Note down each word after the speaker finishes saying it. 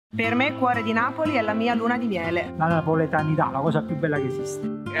Per me, cuore di Napoli è la mia luna di miele. La napoletanità, la cosa più bella che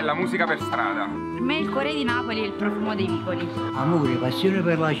esiste. È la musica per strada. Per me il cuore di Napoli è il profumo dei vicoli. Amore, passione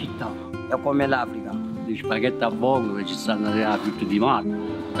per la città. È come l'Africa. Gli spaghetti a volo che ci stanno a tutti di mare.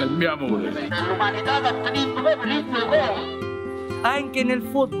 È il mio amore. L'umanità da finito per il gol. Anche nel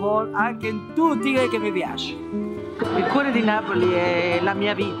football, anche in tutti che mi piace. Il cuore di Napoli è la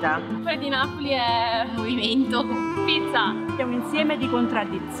mia vita. Il cuore di Napoli è movimento, pizza. È un insieme di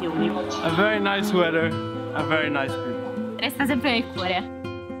contraddizioni. A very nice weather, a very nice people. Resta sempre nel cuore.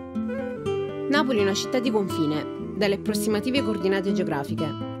 Napoli è una città di confine, dalle approssimative coordinate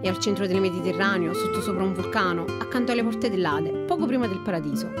geografiche. È al centro del Mediterraneo, sotto sopra un vulcano, accanto alle porte dell'Ade, poco prima del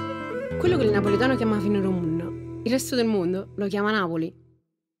Paradiso. Quello che il napoletano chiama fine il resto del mondo lo chiama Napoli.